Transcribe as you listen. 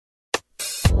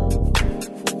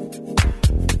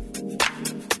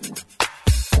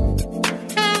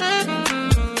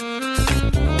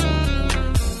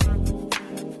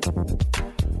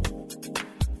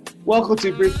Welcome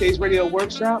to Briefcase Radio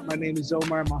Workshop. My name is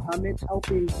Omar Muhammad,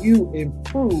 helping you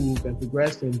improve and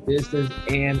progress in business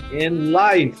and in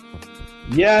life.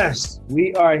 Yes,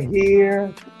 we are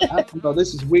here. I know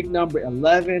this is week number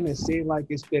 11. It seems like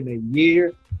it's been a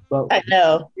year, but I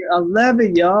know.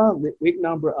 11, y'all. Week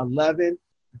number 11.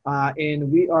 And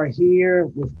we are here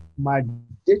with my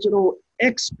digital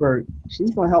expert.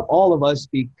 She's going to help all of us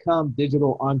become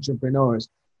digital entrepreneurs.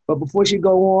 But before she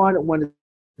go on, I want to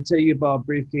tell you about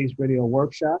Briefcase Radio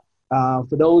Workshop. For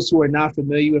those who are not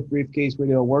familiar with Briefcase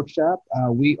Radio Workshop,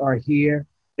 we are here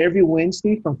every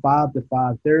Wednesday from 5 to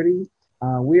 5:30.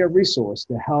 We are a resource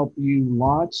to help you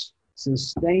launch,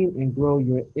 sustain, and grow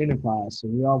your enterprise. So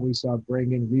we always are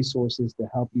bringing resources to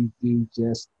help you do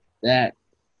just that.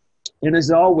 And as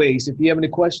always, if you have any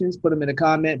questions, put them in the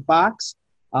comment box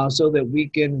so that we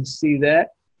can see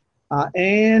that.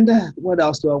 And what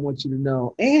else do I want you to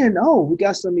know? And, we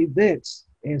got some events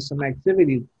and some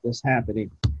activity that's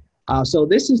happening. So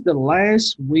this is the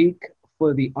last week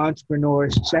for the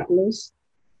Entrepreneur's Checklist.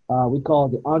 We call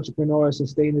it the Entrepreneur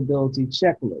Sustainability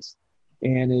Checklist.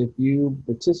 And if you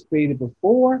participated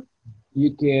before,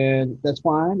 that's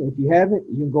fine. If you haven't,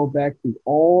 you can go back through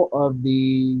all of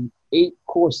the 8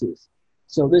 courses.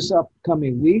 So this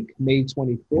upcoming week, May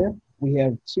 25th, we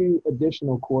have 2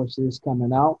 additional courses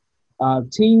coming out,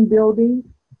 team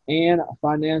building and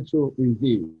financial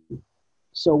review.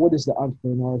 So what is the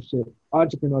Entrepreneur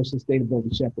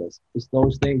Sustainability Checklist? It's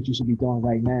those things you should be doing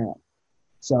right now.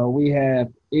 So we have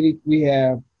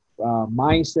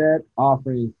mindset,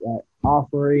 offering,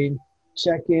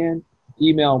 check-in,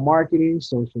 email marketing,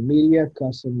 social media,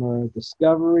 customer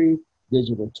discovery,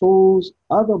 digital tools,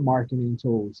 other marketing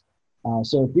tools.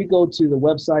 So if you go to the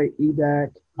website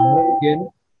EDAC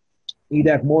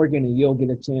Morgan, and you'll get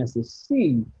a chance to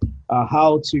see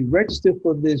how to register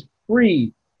for this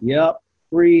free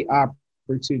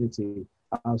opportunity.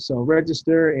 So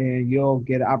register and you'll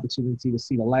get an opportunity to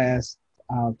see the last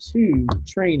 2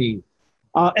 training.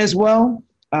 As well,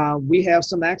 we have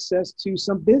some access to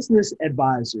some business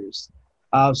advisors.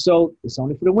 So it's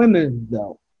only for the women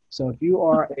though. So if you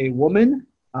are a woman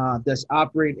that's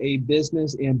operating a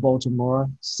business in Baltimore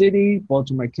City,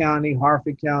 Baltimore County,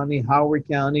 Harford County, Howard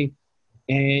County,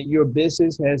 and your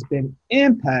business has been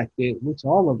impacted, which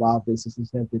all of our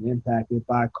businesses have been impacted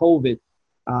by COVID,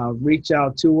 reach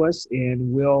out to us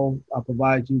and we'll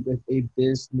provide you with a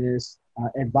business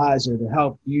advisor to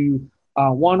help you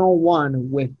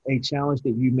one-on-one with a challenge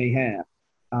that you may have.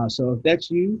 So if that's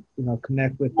you,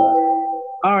 connect with us.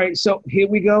 All right, so here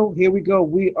we go.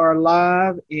 We are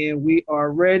live and we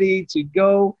are ready to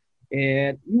go.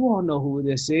 And you all know who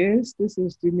this is. This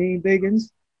is Janine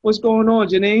Biggins. What's going on,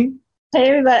 Janine? Hey,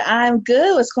 everybody. I'm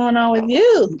good. What's going on with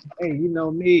you? Hey, you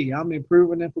know me. I'm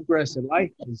improving and progressing.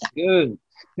 Life is good.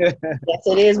 Yes,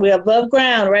 it is. We're above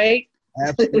ground, right?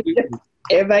 Absolutely.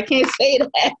 Everybody can't say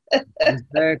that.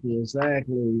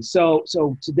 Exactly. So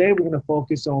today we're going to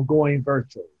focus on going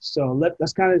virtual. So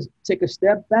let's kind of take a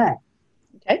step back.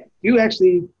 Okay. You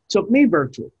actually took me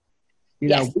virtual.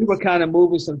 Yes. We were kind of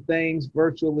moving some things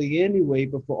virtually anyway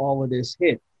before all of this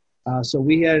hit. So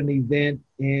we had an event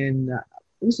in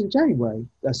January.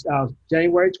 That's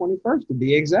January 21st to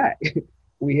be exact.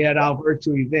 We had our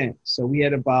virtual event. So we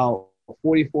had about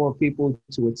 44 people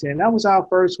to attend. That was our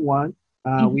first one.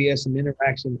 We had some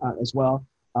interaction as well.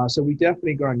 So we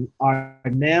definitely are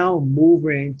now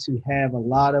moving to have a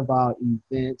lot of our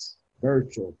events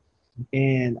virtual.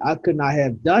 And I could not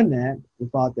have done that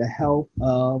without the help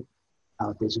of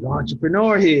our digital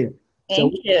entrepreneur here.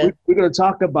 Thank you. We're going to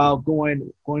talk about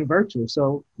going virtual.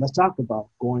 So let's talk about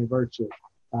going virtual.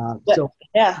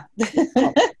 Yeah.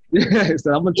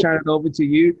 So I'm going to turn it over to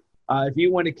you. If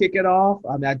you want to kick it off,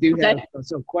 I do have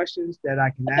some questions that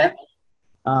I can ask.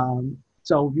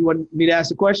 So you want me to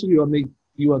ask a question? You want to kick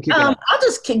it off? I'll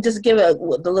just give a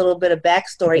little bit of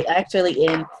backstory. Actually,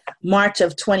 in March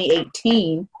of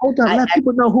 2018. Hold on, let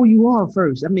people know who you are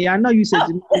first. I know you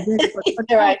said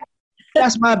right.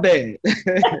 That's my bad.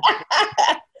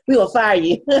 We will fire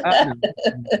you.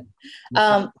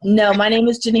 No, my name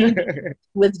is Janine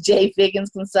with J.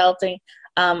 Biggins Consulting.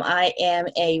 I am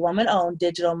a woman-owned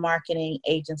digital marketing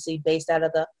agency based out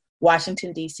of the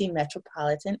Washington, D.C.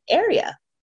 metropolitan area.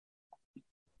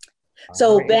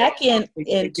 So back in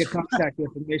your contact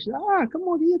information. Come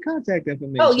on, get your contact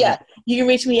information. Oh yeah, you can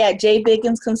reach me at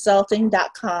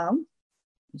jbigginsconsulting.com.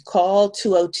 Call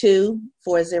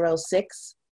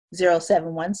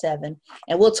 202-406-0717,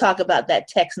 and we'll talk about that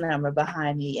text number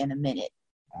behind me in a minute.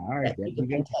 All right, that you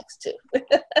can text to.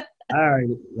 All right,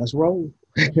 let's roll.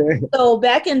 So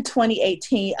back in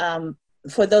 2018,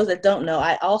 for those that don't know,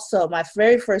 my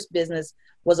very first business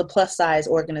was a plus size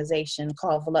organization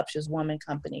called Voluptuous Woman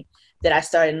Company that I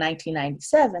started in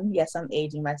 1997. Yes, I'm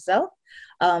aging myself.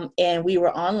 And we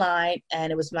were online,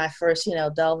 and it was my first,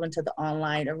 delve into the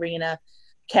online arena,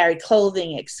 carry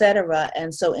clothing, etc.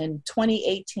 And so in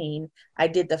 2018, I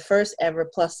did the first ever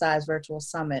plus size virtual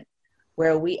summit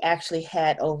where we actually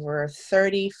had over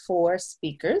 34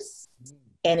 speakers,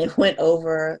 and it went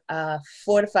over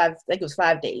 4 to 5, I think it was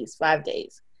 5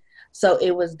 days. So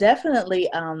it was definitely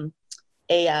and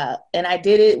I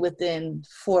did it within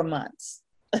 4 months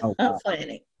Oh, wow.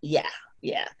 planning. Yeah.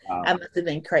 Wow. I must have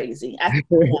been crazy. I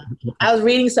was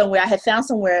reading somewhere, I had found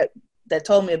somewhere that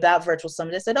told me about virtual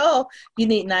summit. They said, "Oh, you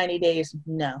need 90 days."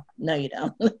 No, you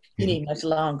don't. You need much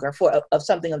longer of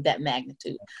something of that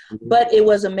magnitude. But it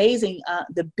was amazing.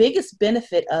 The biggest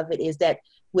benefit of it is that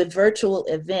with virtual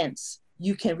events,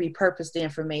 you can repurpose the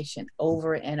information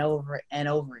over and over and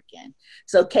over again.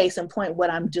 So case in point,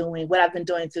 what I've been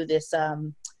doing through this,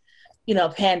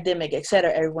 pandemic, et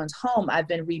cetera, everyone's home, I've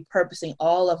been repurposing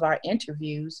all of our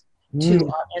interviews to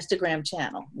our Instagram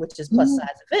channel, which is Plus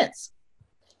Size Events.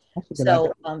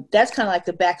 So that's kind of like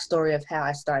the backstory of how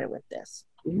I started with this.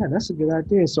 Yeah, that's a good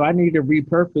idea. So I need to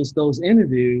repurpose those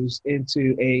interviews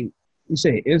into you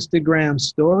say Instagram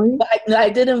story? I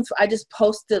didn't. I just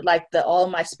posted like all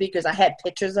of my speakers. I had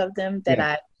pictures of them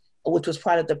which was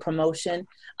part of the promotion.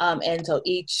 And so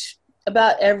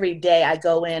about every day I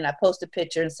go in, I post a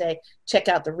picture and say, check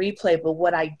out the replay. But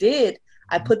what I did,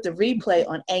 I put the replay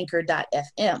on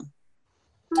Anchor.fm,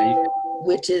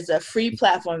 which is a free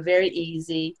platform, very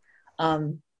easy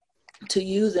to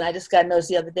use. And I just got noticed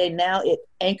the other day, now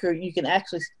Anchor, you can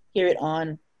actually hear it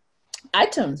on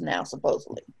iTunes now,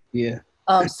 supposedly. Yeah.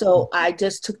 So I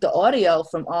just took the audio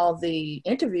from all the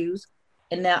interviews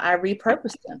and now I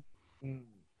repurposed them.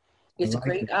 It's a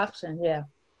great option. Yeah.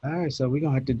 All right. So we're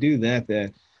going to have to do that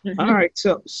then. All right.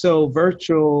 So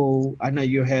virtual, I know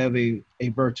you have a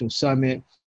virtual summit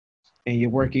and you're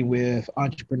working with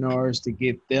entrepreneurs to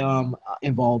get them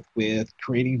involved with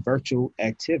creating virtual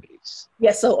activities.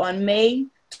 Yeah. So on May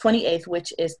 28th,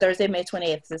 which is Thursday, May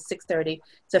 28th, it's 6:30.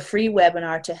 It's a free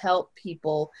webinar to help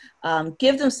people,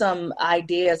 give them some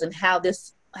ideas on how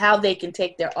they can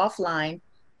take their offline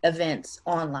events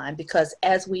online. Because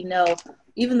as we know,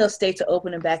 even though states are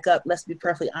opening back up, let's be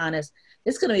perfectly honest,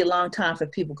 it's going to be a long time for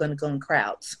people going to go in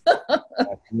crowds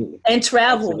and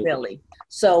travel really.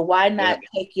 So why not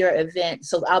take your event?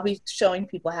 So I'll be showing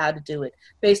people how to do it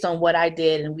based on what I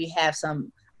did, and we have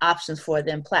some options for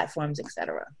them, platforms,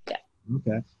 etc. Yeah.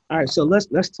 Okay. All right. So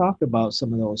let's talk about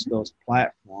some of those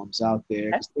platforms out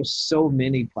there. There's so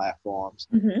many platforms.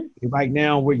 Right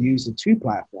now we're using 2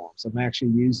 platforms. I'm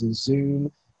actually using Zoom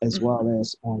as well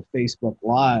as on Facebook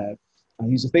Live.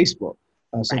 I'm using Facebook.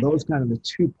 So those kind of the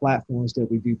 2 platforms that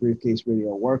we do Briefcase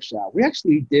Radio Workshop. We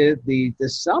actually did the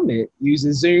summit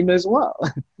using Zoom as well.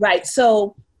 Right.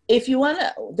 So if you want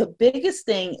to, the biggest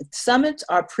thing, summits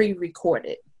are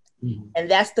pre-recorded. And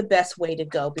that's the best way to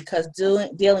go, because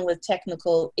dealing with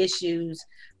technical issues,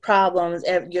 problems,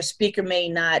 your speaker may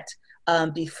not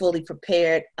be fully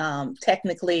prepared.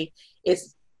 Technically,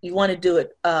 you want to do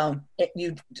it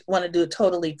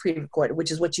totally pre-recorded, which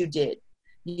is what you did.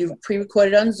 You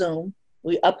pre-recorded on Zoom.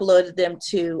 We uploaded them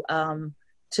to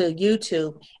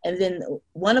YouTube, and then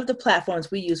one of the platforms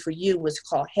we used for you was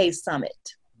called Hey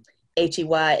Summit,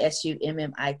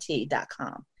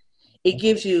 HeySummit.com. It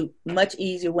gives you much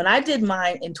easier. When I did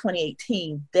mine in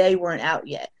 2018, they weren't out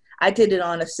yet. I did it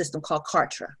on a system called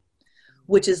Kartra,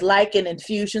 which is like an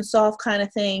Infusionsoft kind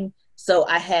of thing. So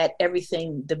I had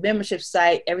everything, the membership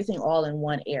site, everything all in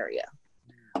one area.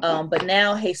 But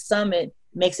now Hey Summit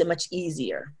makes it much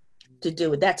easier to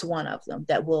do it. That's one of them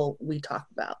that we talk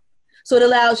about. So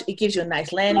it gives you a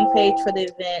nice landing page for the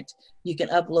event. You can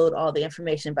upload all the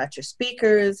information about your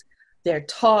speakers, their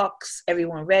talks,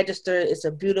 everyone registered. It's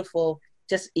a beautiful,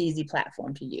 just easy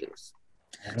platform to use.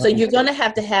 So you're going to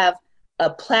have a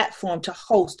platform to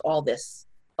host all this,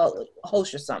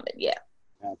 host your summit. Yeah.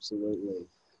 Absolutely.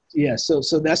 Yeah. So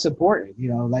that's important.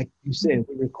 Like you said,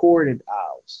 we recorded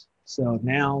ours. So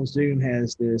now Zoom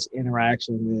has this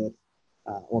interaction with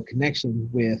or connection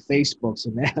with Facebook.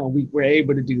 So now we're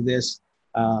able to do this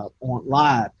on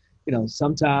live.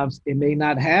 Sometimes it may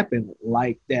not happen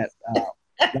like that.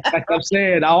 Like I'm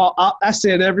saying, I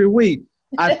said every week,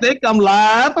 I think I'm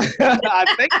live.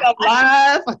 I think I'm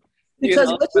live.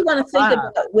 Because what you want to think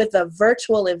about with a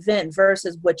virtual event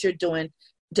versus what you're doing,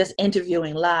 just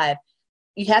interviewing live,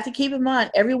 you have to keep in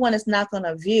mind, everyone is not going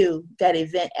to view that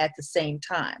event at the same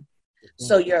time.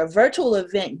 So your virtual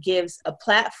event gives a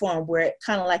platform where it's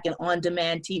kind of like an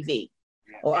on-demand TV.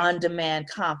 or on-demand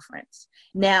conference.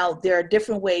 Now, there are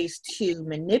different ways to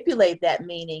manipulate that,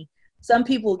 meaning some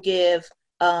people give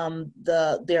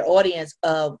their audience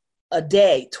a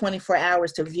day, 24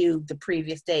 hours to view the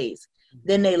previous days.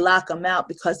 Then they lock them out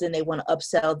because then they want to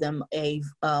upsell them a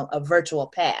virtual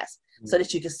pass so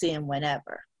that you can see them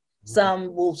whenever.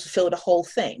 Some will show the whole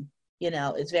thing.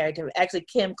 It's very different. Actually,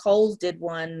 Kim Coles did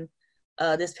one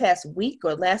this past week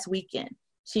or last weekend.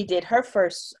 She did her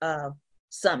first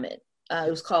summit. It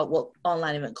was called,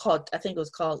 online event called, I think it was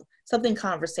called something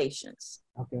Conversations.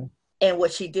 Okay. And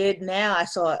what she did now, I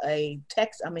saw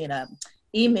email,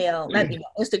 not email,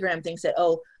 Instagram thing said,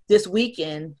 oh, this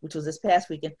weekend, which was this past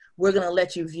weekend, we're going to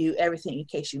let you view everything in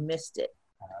case you missed it.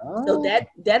 Oh. So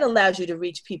that allows you to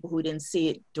reach people who didn't see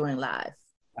it during live.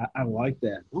 I like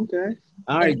that. Okay.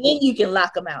 All right. And then you can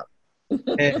lock them out. And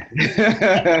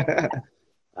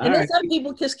then some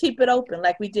people just keep it open,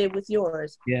 like we did with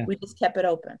yours. Yeah. We just kept it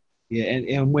open. Yeah.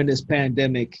 And when this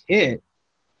pandemic hit,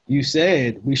 you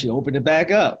said we should open it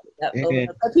back up. But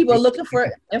people are looking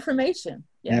for information.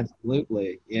 Yeah.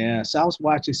 Absolutely. Yeah. So I was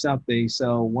watching something.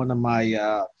 So one of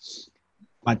my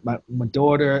my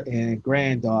daughter and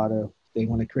granddaughter, they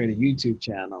want to create a YouTube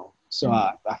channel. So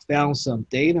I found some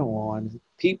data on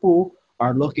people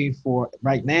are looking for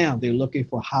right now. They're looking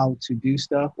for how to do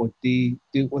stuff or do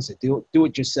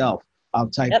it yourself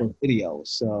type of videos.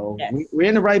 So we're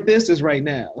in the right business right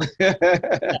now.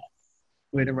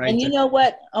 We're in the right. And you know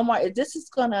what, Omar, this is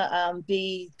gonna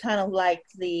be kind of like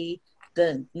the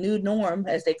new norm,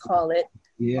 as they call it,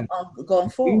 going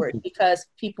forward, because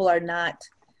people are not,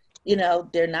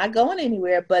 they're not going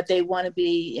anywhere, but they want to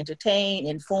be entertained,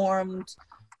 informed,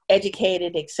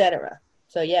 educated, etc.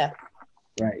 So yeah.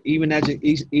 Right. Even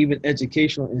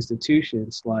educational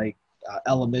institutions like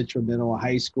elementary, middle,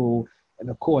 high school, and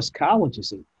of course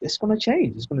colleges. It's going to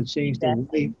change. It's going to change the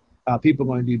way people are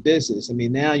going to do business. I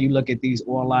mean, now you look at these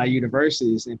online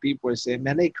universities and people are saying,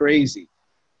 man, they crazy.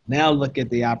 Now look at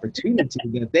the opportunity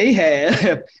that they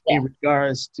have in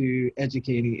regards to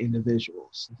educating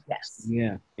individuals. Yes.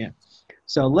 Yeah. Yeah.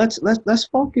 So let's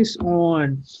focus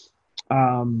on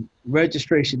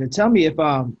registration, and tell me if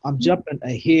I'm jumping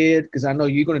ahead, because I know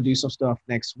you're going to do some stuff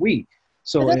next week.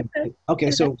 So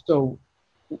so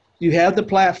you have the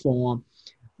platform.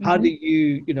 How do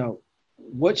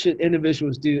what should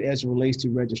individuals do as it relates to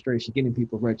registration, getting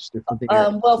people registered for the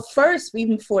well, first,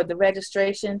 even for the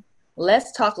registration,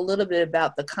 let's talk a little bit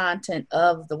about the content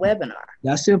of the webinar.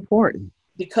 That's important,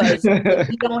 because if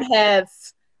you don't have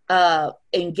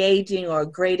engaging or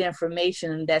great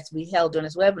information that's we held during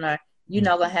this webinar, you're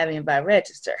not going to have anybody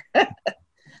register.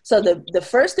 So the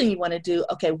first thing you want to do,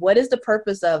 what is the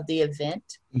purpose of the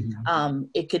event?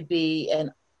 It could be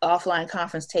an offline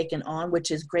conference taken on, which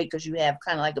is great because you have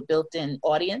kind of like a built-in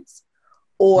audience.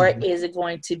 Or is it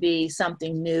going to be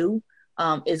something new?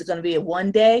 Is it going to be a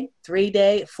 1 day, 3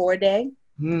 day, 4 day?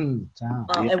 And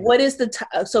what is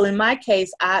so in my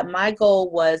case, my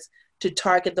goal was to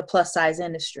target the plus size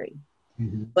industry,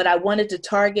 but I wanted to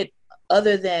target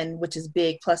other than, which is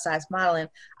big, plus size modeling.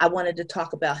 I wanted to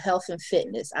talk about health and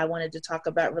fitness. I wanted to talk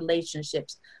about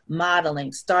relationships,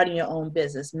 modeling, starting your own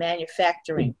business,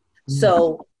 manufacturing.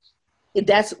 So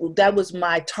that was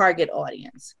my target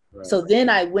audience. Right. So then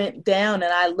I went down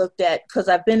and I looked at, because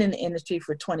I've been in the industry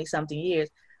for 20 something years,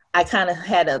 I kind of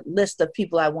had a list of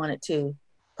people I wanted to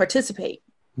participate.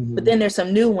 But then there's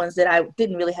some new ones that I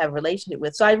didn't really have a relationship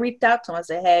with. So I reached out to them. I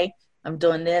said, hey, I'm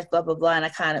doing this, blah, blah, blah. And I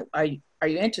kind of, are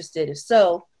you interested? If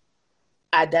so,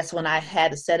 that's when I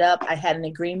had to set up. I had an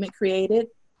agreement created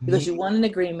because you want an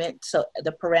agreement. So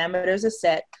the parameters are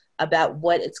set about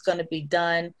what it's going to be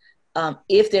done.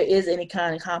 If there is any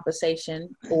kind of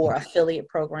compensation or affiliate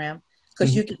program,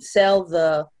 because you can sell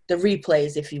the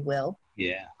replays, if you will.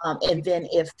 Yeah. And then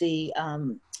if the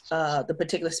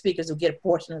particular speakers will get a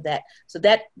portion of that. So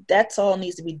that's all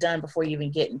needs to be done before you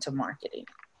even get into marketing.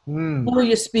 Who are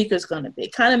your speakers going to be?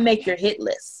 Kind of make your hit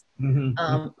list.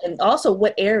 And also,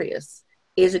 what areas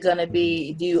is it going to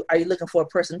be? Are you looking for a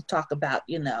person to talk about,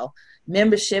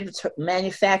 membership,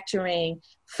 manufacturing,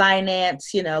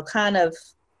 finance, kind of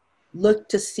look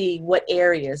to see what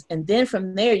areas. And then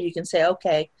from there, you can say,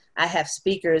 okay, I have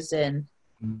speakers and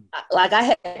like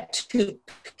I had 2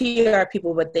 PR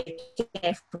people, but they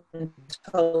came from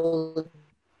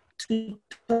two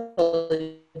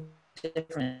totally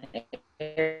different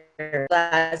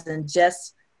areas and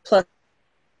just plus.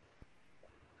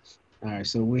 All right,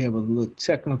 so we have a little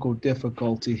technical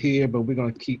difficulty here, but we're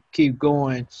going to keep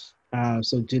going.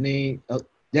 So Janine,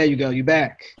 there you go, you're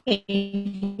back.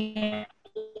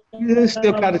 It's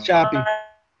still kind of choppy.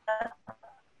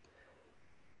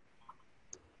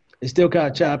 It's still kind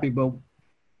of choppy, but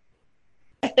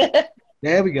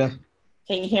There we go.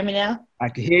 Can you hear me now? I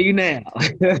can hear you now.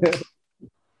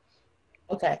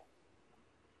 Okay.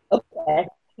 Okay.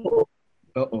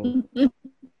 Uh-oh.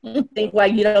 Think why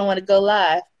you don't want to go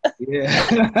live.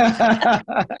 Yeah.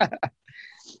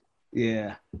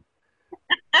 Yeah.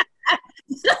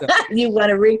 So, You want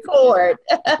to record.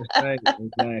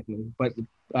 exactly. But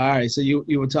all right. So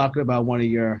you were talking about one of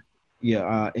your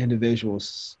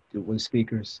individuals with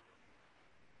speakers.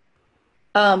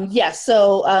 Yes.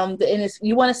 So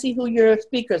you want to see who your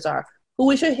speakers are.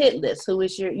 Who is your hit list? Who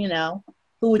is your,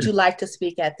 who would you like to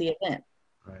speak at the event?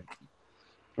 Right.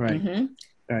 Right. Mm-hmm.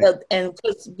 Right. So, and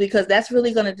because that's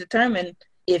really going to determine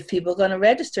if people are going to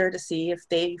register to see if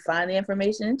they find the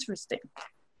information interesting.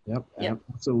 Yep.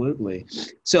 Absolutely.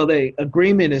 So the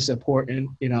agreement is important,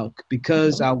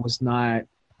 because I was not,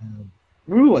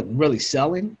 we weren't really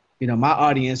selling. My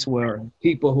audience were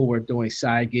people who were doing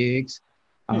side gigs.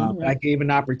 I gave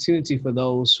an opportunity for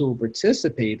those who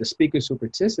participate, the speakers who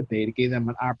participated, gave them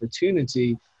an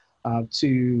opportunity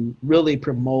to really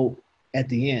promote at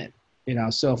the end.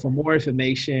 So for more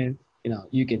information,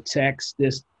 you can text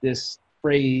this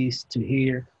phrase to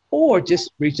here, or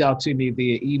just reach out to me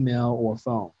via email or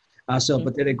phone.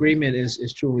 But that agreement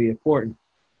is truly important.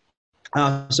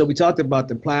 So we talked about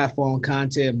the platform,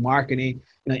 content, marketing,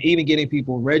 even getting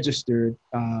people registered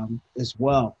as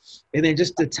well. And then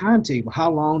just the timetable, how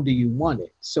long do you want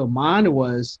it? So mine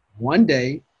was one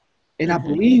day, and I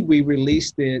believe we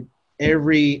released it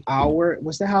every hour.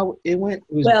 Was that how it went?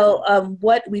 It was,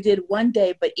 what we did one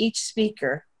day, but each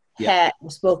speaker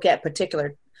spoke at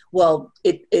particular,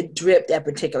 it dripped at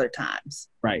particular times.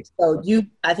 Right. So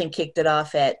I think, kicked it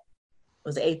off at,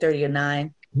 was it 8:30 or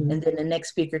 9? And then the next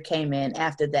speaker came in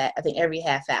after that, I think every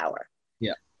half hour.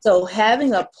 Yeah. So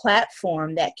having a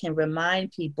platform that can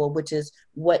remind people, which is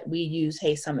what we use,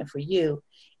 Hey Summit for You,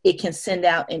 it can send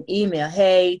out an email,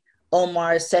 hey,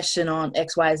 Omar's session on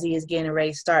XYZ is getting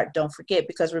ready to start. Don't forget,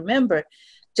 because remember,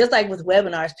 just like with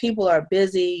webinars, people are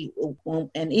busy.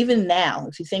 And even now,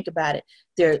 if you think about it,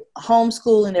 they're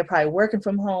homeschooling, they're probably working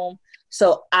from home.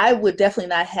 So I would definitely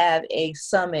not have a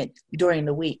summit during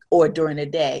the week or during the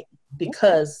day,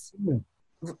 because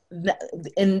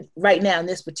right now in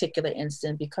this particular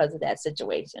instance, because of that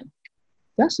situation.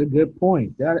 That's a good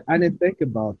point. I didn't think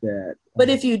about that. But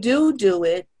if you do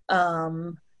it,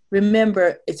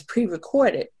 remember it's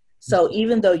pre-recorded. So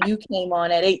even though you came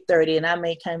on at 8:30 and I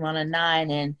may come on at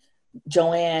 9 and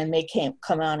Joanne may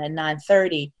come on at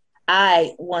 9:30,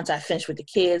 once I finish with the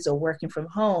kids or working from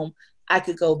home, I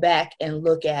could go back and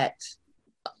look at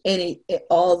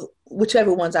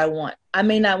whichever ones I want. I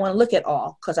may not want to look at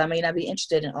all because I may not be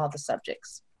interested in all the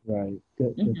subjects. Right.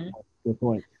 Good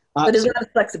point. But there's a lot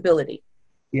of flexibility.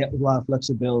 Yeah, a lot of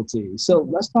flexibility. So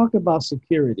let's talk about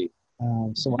security.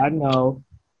 So I know,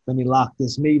 let me lock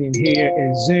this meeting here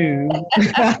in Zoom.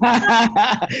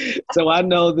 So I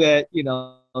know that,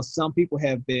 some people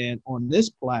have been on this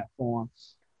platform,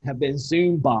 have been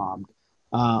Zoom bombed.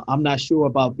 I'm not sure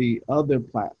about the other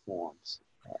platforms,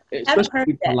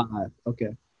 especially live.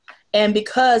 Okay. And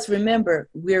because remember,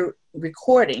 we're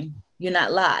recording, you're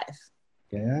not live.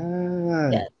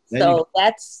 Yeah. So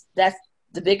that's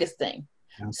the biggest thing.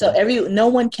 Okay. So no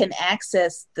one can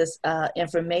access this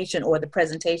information or the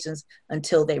presentations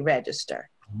until they register.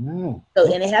 So,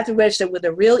 and they have to register with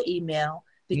a real email,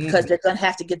 because they're going to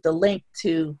have to get the link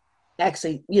to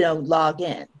actually, log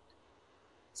in.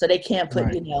 So they can't put,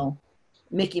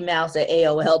 Mickey Mouse at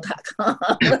AOL.com.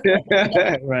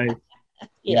 Right.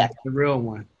 Yeah. The real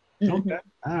one. Okay.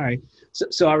 All right.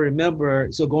 So I remember,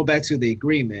 going back to the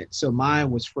agreement, so mine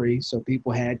was free, so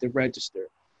people had to register.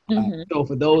 So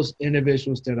for those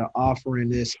individuals that are offering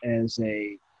this as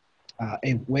a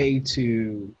way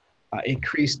to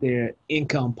increase their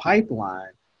income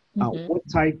pipeline, what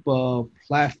type of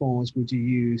platforms would you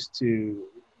use to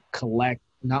collect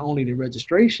not only the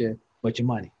registration, but your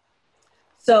money?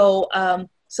 So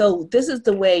this is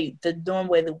the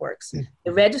normal way that works.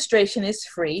 The registration is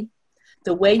free.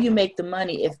 The way you make the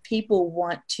money, if people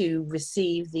want to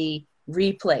receive the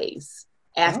replays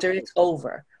after it's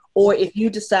over, or if you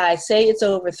decide, say it's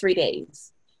over 3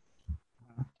 days,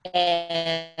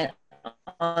 and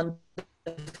on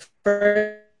the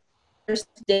first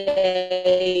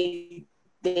day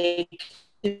they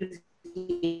give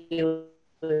you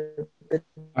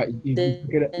you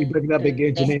bring it up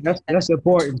again, Janine. That's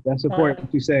important. That's important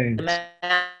what you're saying.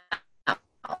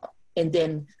 And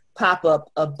then pop up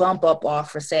a bump up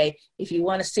offer, say, if you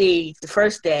want to see the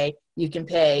first day, you can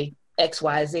pay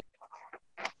XYZ.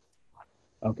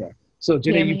 Okay. So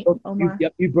Janine,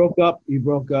 you broke up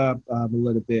a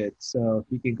little bit. So if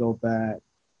you can go back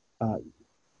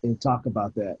and talk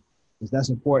about that. Because that's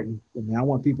important. I mean, I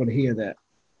want people to hear that.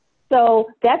 So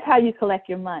that's how you collect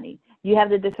your money. You have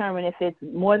to determine if it's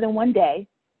more than one day,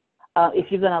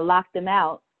 if you're going to lock them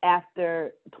out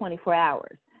after 24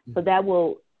 hours. So that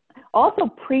will also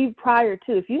prior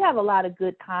to, if you have a lot of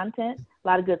good content, a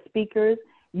lot of good speakers,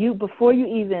 before you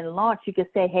even launch, you could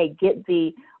say, hey, get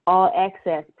the all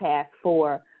access pass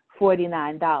for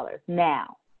 $49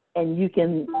 now. And you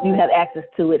have access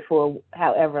to it for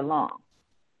however long.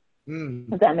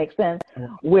 Does that make sense?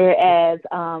 Whereas,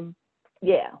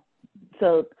 yeah.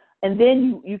 So, and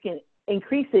then you can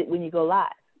increase it when you go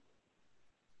live.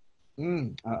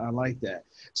 I like that.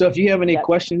 So if you have any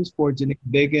questions for Janine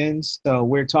Biggins, so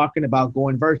we're talking about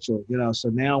going virtual, so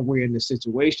now we're in the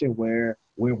situation where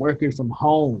we're working from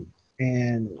home,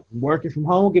 and working from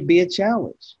home can be a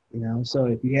challenge, so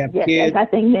if you have kids. As I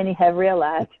think many have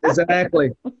realized.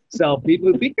 Exactly. So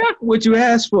people, be careful what you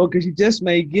ask for, because you just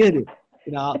may get it.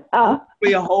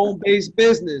 Be a home-based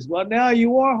business. Well, now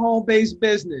you are home-based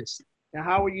business. Now,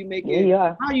 how are you making?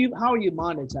 How are you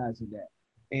monetizing that?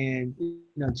 And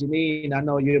Janine, I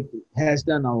know you has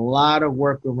done a lot of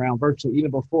work around virtual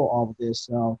even before all of this.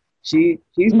 So she's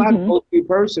my go-to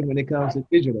person when it comes to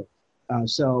digital.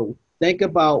 So think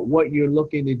about what you're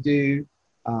looking to do.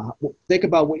 Think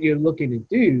about what you're looking to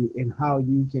do and how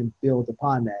you can build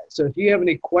upon that. So if you have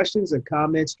any questions or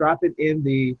comments, drop it in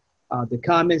the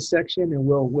comment section, and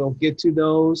we'll get to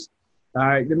those. All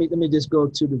right, let me just go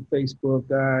to the Facebook.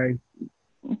 All right.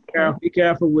 Okay. Be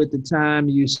careful with the time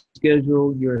you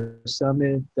schedule your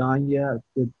summit, Danya.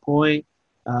 Good point.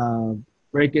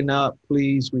 Breaking up,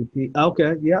 please repeat.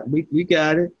 Okay, yeah, we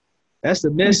got it. That's the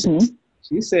message.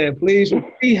 She said, please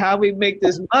repeat how we make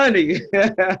this money.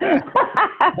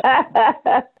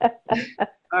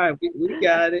 All right, we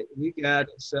got it. We got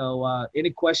it. So any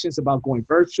questions about going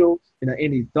virtual?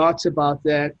 Any thoughts about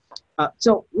that?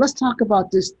 So let's talk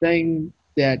about this thing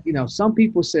that, some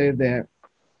people say that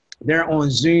they're on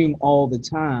Zoom all the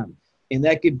time. And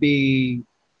that could be,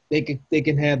 they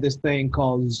can have this thing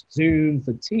called Zoom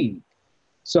fatigue.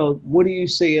 So what do you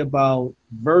say about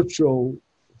virtual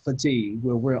fatigue,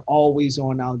 where we're always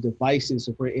on our devices,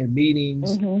 if we're in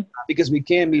meetings, because we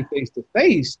can be face to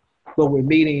face, but we're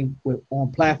meeting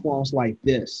on platforms like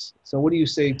this. So what do you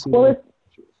say to? Well,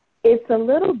 it's a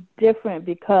little different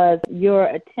because you're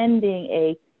attending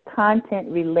a content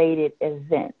related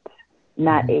event,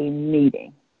 not a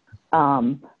meeting.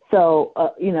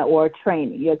 Or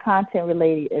training, your content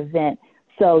related event.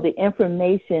 So the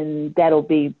information that'll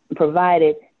be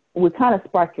provided will kind of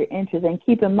spark your interest. And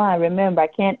keep in mind, remember, I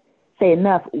can't say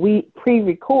enough, we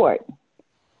pre-record.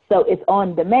 So it's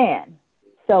on demand.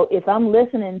 So if I'm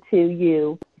listening to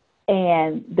you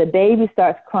and the baby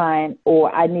starts crying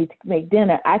or I need to make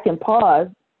dinner, I can pause,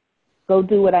 go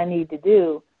do what I need to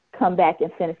do, come back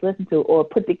and finish listening to it, or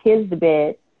put the kids to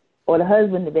bed or the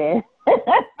husband to bed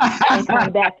and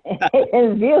come back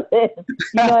and view it. You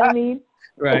know what I mean?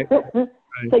 Right.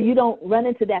 So you don't run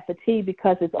into that fatigue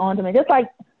because it's on demand. Just like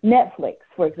Netflix,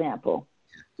 for example.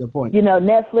 Good point.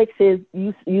 Netflix is,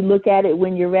 you look at it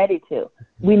when you're ready to.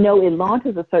 We know it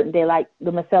launches a certain day, like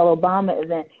the Michelle Obama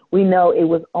event. We know it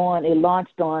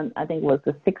launched on, I think it was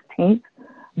the 16th,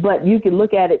 but you could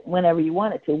look at it whenever you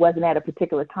wanted to. It wasn't at a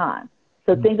particular time.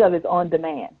 So think of it as on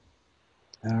demand.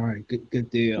 All right, good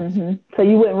deal. So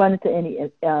you wouldn't run into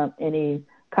any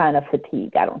kind of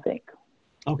fatigue, I don't think.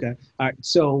 Okay. All right.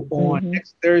 So on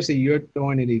next Thursday, you're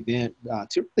throwing an event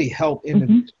to really help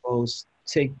individuals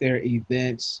take their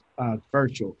events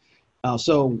virtual.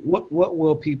 So what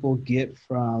will people get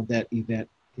from that event?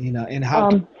 And how?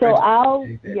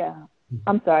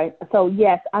 I'm sorry. So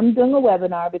yes, I'm doing a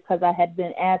webinar because I had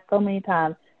been asked so many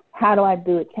times, how do I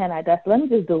do it? Can I do it? Let me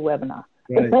just do a webinar.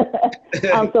 Right.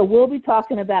 So we'll be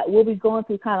going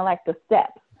through kind of like the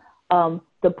steps,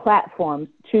 the platforms,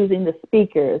 choosing the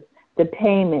speakers, the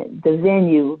payment, the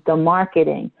venue, the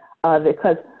marketing of it.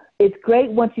 Because it's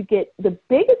great once you get, the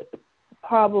biggest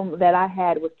problem that I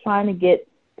had was trying to get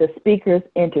the speakers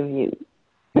interviewed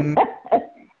and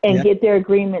get their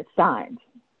agreement signed.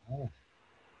 Oh.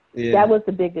 Yeah. That was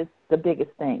the biggest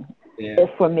thing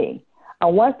for me.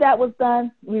 And once that was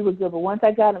done, we were good. But once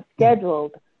I got them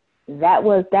scheduled, that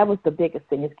was the biggest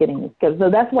thing, is getting them scheduled. So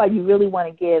that's why you really want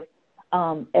to give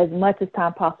as much as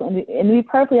time possible. And to be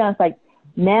perfectly honest, like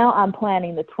now I'm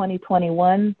planning the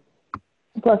 2021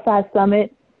 Plus Size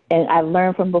Summit, and I've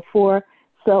learned from before.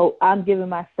 So I'm giving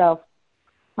myself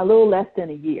a little less than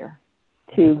a year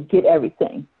to get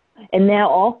everything. And now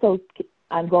also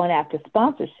I'm going after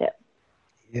sponsorship.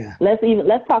 Yeah.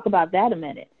 Let's talk about that a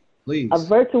minute. Please. A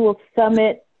virtual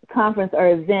summit, conference, or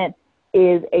event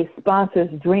is a sponsor's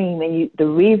dream, and the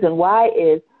reason why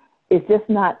is it's just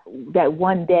not that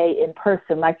one day in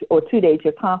person, like, or 2 days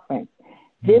your conference.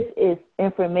 This is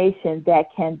information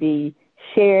that can be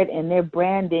shared in their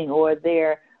branding or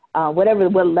their what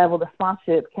level the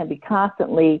sponsorship can be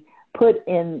constantly put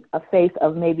in a face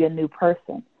of maybe a new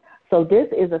person. So this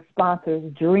is a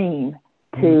sponsor's dream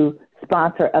to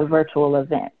sponsor a virtual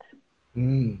event.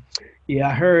 Yeah,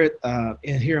 I heard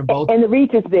and hearing both. And the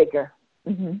reach is bigger.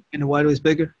 And the what is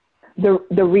bigger? The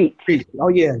reach. Oh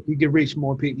yeah, you can reach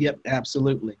more people. Yep,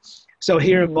 absolutely. So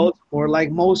here in Baltimore, like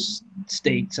most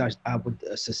states, I would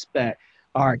suspect,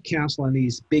 are canceling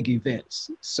these big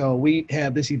events. So we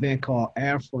have this event called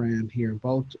AFRAM here in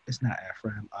Baltimore. It's not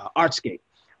AFRAM, Artscape.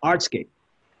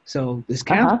 So it's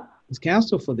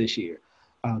canceled for this year.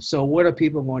 So what are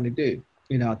people going to do?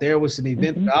 You know, there was an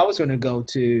event that I was going to go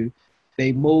to.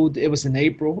 They moved. It was in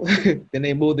April. Then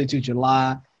they moved it to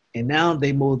July, and now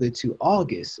they moved it to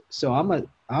August. So I'm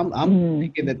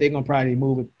thinking that they're going to probably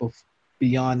move it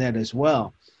beyond that as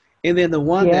well. And then the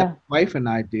one that my wife and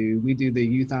I do, we do the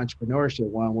youth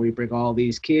entrepreneurship one where we bring all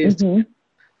these kids.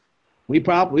 We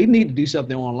need to do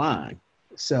something online.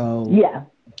 So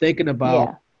thinking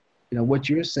about you know what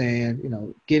you're saying, you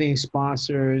know, getting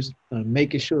sponsors,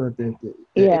 making sure that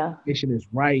the education is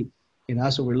right, and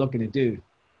that's what we're looking to do.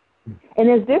 And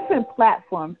there's different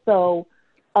platforms. So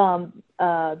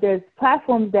there's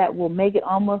platforms that will make it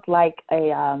almost like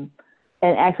an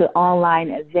actual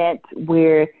online event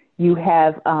where you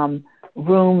have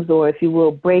rooms, or if you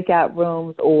will, breakout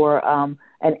rooms, or an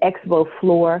expo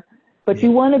floor. But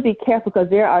you want to be careful because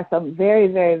there are some very,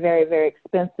 very, very, very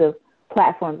expensive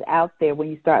platforms out there when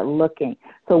you start looking.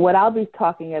 So what I'll be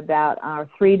talking about are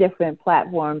 3 different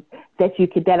platforms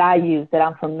that I use, that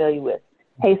I'm familiar with.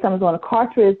 Hey Summer's one.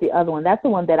 Kartra is the other one. That's the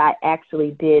one that I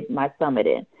actually did my summit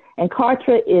in. And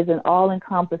Kartra is an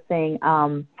all-encompassing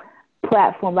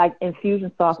platform like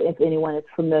Infusionsoft, if anyone is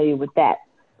familiar with that,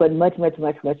 but much, much,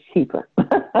 much, much cheaper.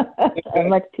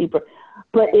 Much cheaper.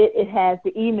 But it has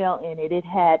the email in it. It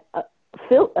had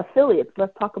affiliates.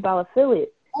 Let's talk about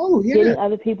affiliates. Oh, yeah. Getting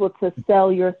other people to sell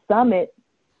your summit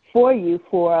for you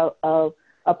for a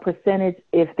percentage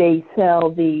if they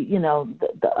sell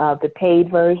the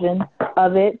paid version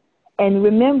of it. And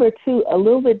remember too, a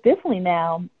little bit differently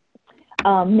now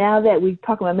that we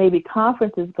talk about maybe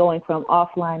conferences going from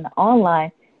offline to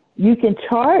online, you can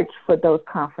charge for those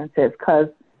conferences because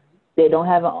they don't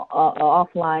have an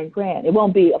offline grant. It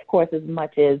won't be, of course, as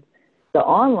much as the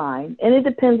online, and it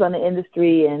depends on the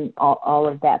industry and all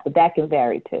of that, but that can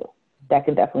vary too. That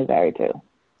can definitely vary too.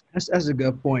 That's a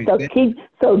good point. So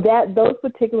those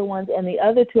particular ones and the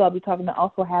other 2 I'll be talking about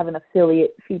also have an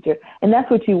affiliate feature, and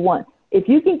that's what you want. If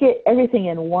you can get everything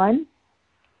in one,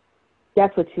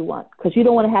 that's what you want, because you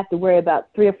don't want to have to worry about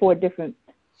 3 or 4 different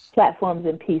platforms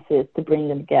and pieces to bring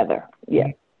them together.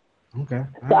 Yeah. Okay.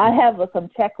 So I have some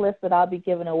checklists that I'll be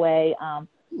giving away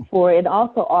for it,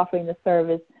 also offering the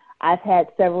service. I've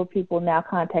had several people now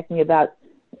contact me about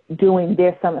doing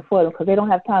their summit for them because they don't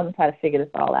have time to try to figure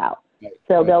this all out.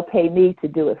 So they'll pay me to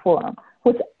do it for them,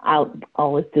 which I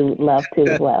always love to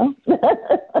as well.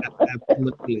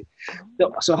 Absolutely.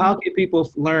 So how can people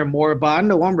learn more about? I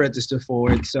know I'm registered for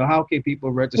it. So how can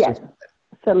people register for that?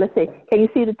 So let's see. Can you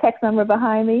see the text number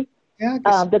behind me? Yeah.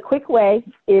 The quick way,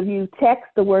 if you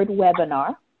text the word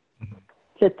webinar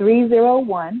to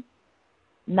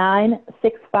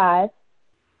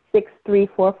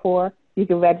 301-965-6344, you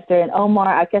can register. And Omar,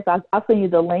 I guess I'll send you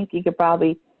the link. You could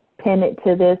probably pin it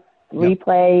to this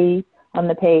replay on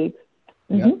the page.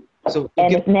 So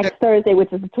it's next Thursday,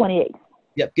 which is the 28th.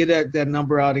 Yep. Get that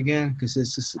number out again because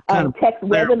it's just kind of text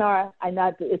webinar.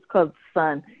 It's called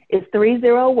Sun. It's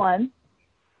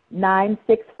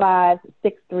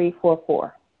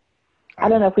 301-965-6344. I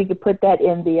don't know if we could put that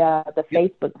in the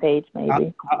Facebook page,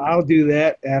 maybe. I'll do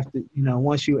that after,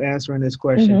 once you answering this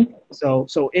question. So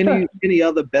any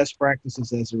other best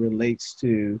practices as it relates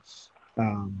to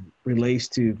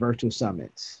virtual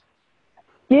summits?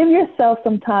 Give yourself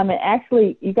some time, and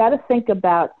actually you got to think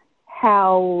about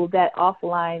how that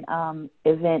offline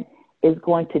event is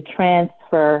going to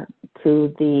transfer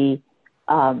to the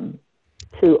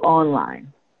to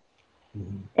online,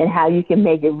 and how you can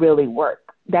make it really work.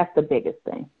 That's the biggest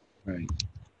thing. Right.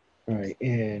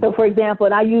 And so, for example,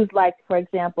 and I use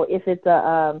if it's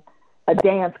a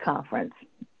dance conference,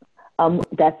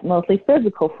 that's mostly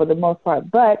physical for the most part,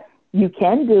 but you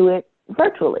can do it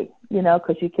virtually,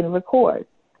 because you can record.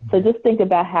 So just think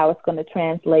about how it's going to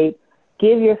translate.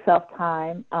 Give yourself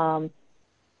time.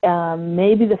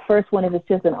 Maybe the first one, if it's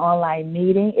just an online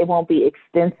meeting, it won't be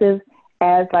extensive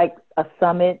as like a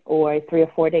summit or a 3 or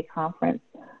 4 day conference.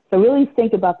 So really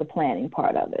think about the planning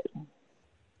part of it.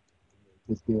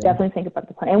 Definitely think about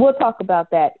the plan. And we'll talk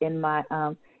about that in my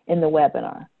in the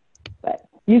webinar. But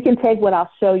you can take what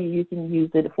I'll show you. You can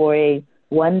use it for a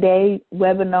one-day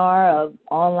webinar of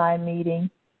online meeting.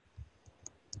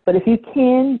 But if you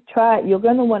can try it, you're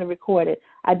going to want to record it.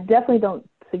 I definitely don't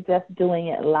suggest doing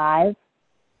it live,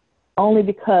 only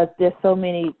because there's so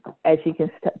many, as you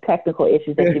can, technical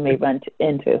issues that you may run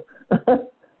into.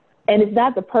 And it's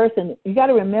not the person. You got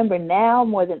to remember now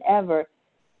more than ever.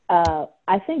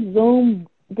 I think Zoom.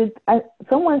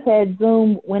 Someone said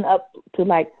Zoom went up to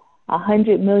like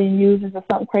 100 million users or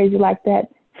something crazy like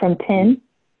that from 10.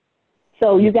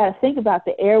 So you got to think about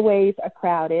the airways are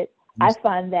crowded. I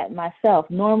find that myself.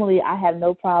 Normally, I have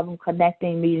no problem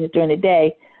connecting meetings during the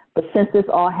day, but since this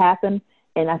all happened,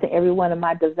 and I think everyone in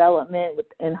my development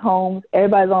in homes,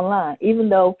 everybody's online. Even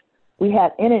though we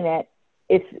have internet,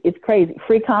 it's crazy.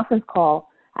 Free conference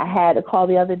call. I had a call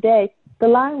the other day. The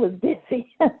line was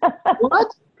busy.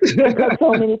 What? Because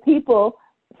so many people.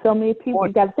 You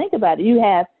got to think about it. You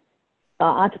have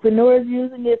entrepreneurs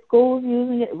using it, schools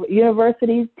using it,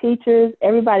 universities, teachers,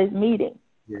 everybody's meeting.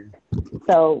 Yeah.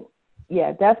 So,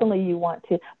 yeah, definitely you want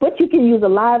to. But you can use a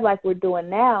live like we're doing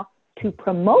now to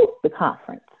promote the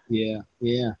conference. Yeah.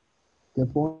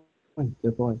 Good point.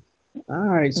 All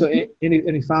right. So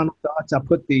any final thoughts? I'll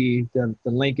put the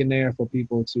link in there for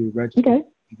people to register. Okay.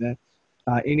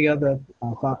 Any other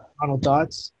final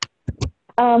thoughts?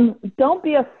 Don't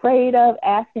be afraid of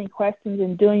asking questions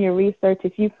and doing your research.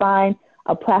 If you find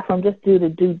a platform, just do the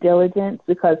due diligence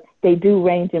because they do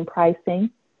range in pricing.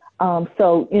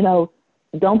 So,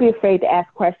 don't be afraid to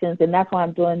ask questions. And that's why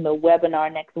I'm doing the webinar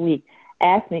next week.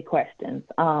 Ask me questions.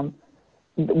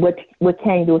 What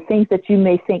can you do? Things that you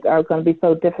may think are going to be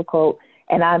so difficult,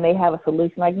 and I may have a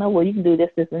solution like, no, well, you can do this,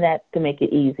 this, and that to make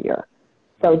it easier.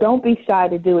 So don't be shy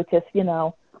to do it. Just,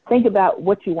 think about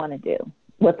what you want to do,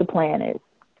 what the plan is.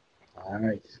 All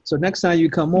right. So next time you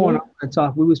come on, I'm going to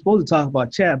talk. We were supposed to talk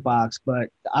about chat box,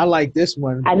 but I like this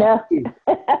one. I know.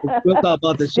 We'll talk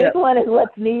about the chat. This one is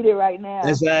what's needed right now.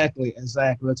 Exactly.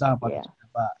 We'll talk about the chat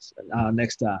box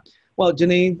next time. Well,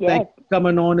 Janine, thanks for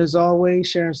coming on as always,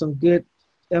 sharing some good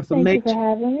information. Thank you for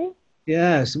having me.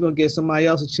 Yes, we're going to give somebody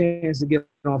else a chance to get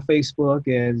on Facebook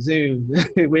and Zoom.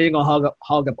 We ain't going to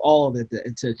hog up all of the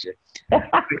attention.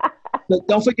 But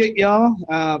don't forget, y'all,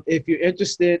 if you're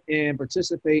interested in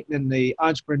participating in the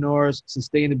Entrepreneurs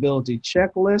Sustainability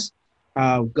Checklist,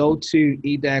 go to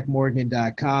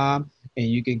edacmorgan.com and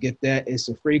you can get that. It's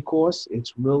a free course.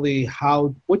 It's really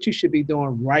what you should be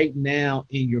doing right now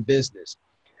in your business.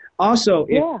 Also,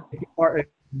 if you are a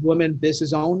woman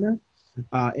business owner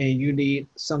and you need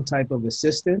some type of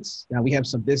assistance, now we have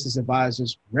some business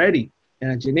advisors ready,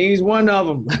 and Janine's one of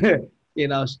them.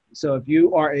 So if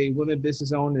you are a women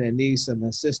business owner that needs some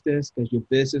assistance because your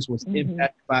business was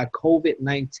impacted by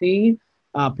COVID-19,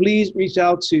 please reach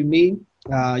out to me.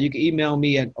 You can email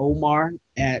me at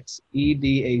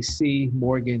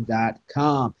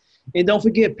omar@edacmorgan.com. And don't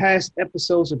forget past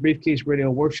episodes of Briefcase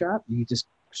Radio Workshop. You can just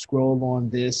scroll on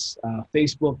this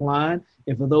Facebook line.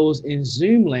 And for those in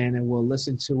Zoom land and will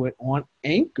listen to it on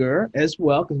Anchor as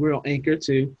well, because we're on Anchor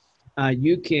too,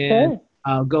 you can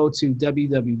go to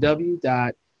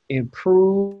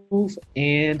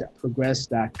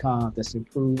www.improveandprogress.com. That's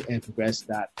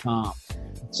improveandprogress.com.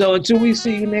 So until we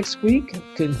see you next week,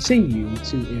 continue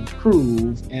to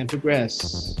improve and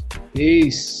progress.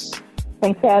 Peace.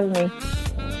 Thanks for having me.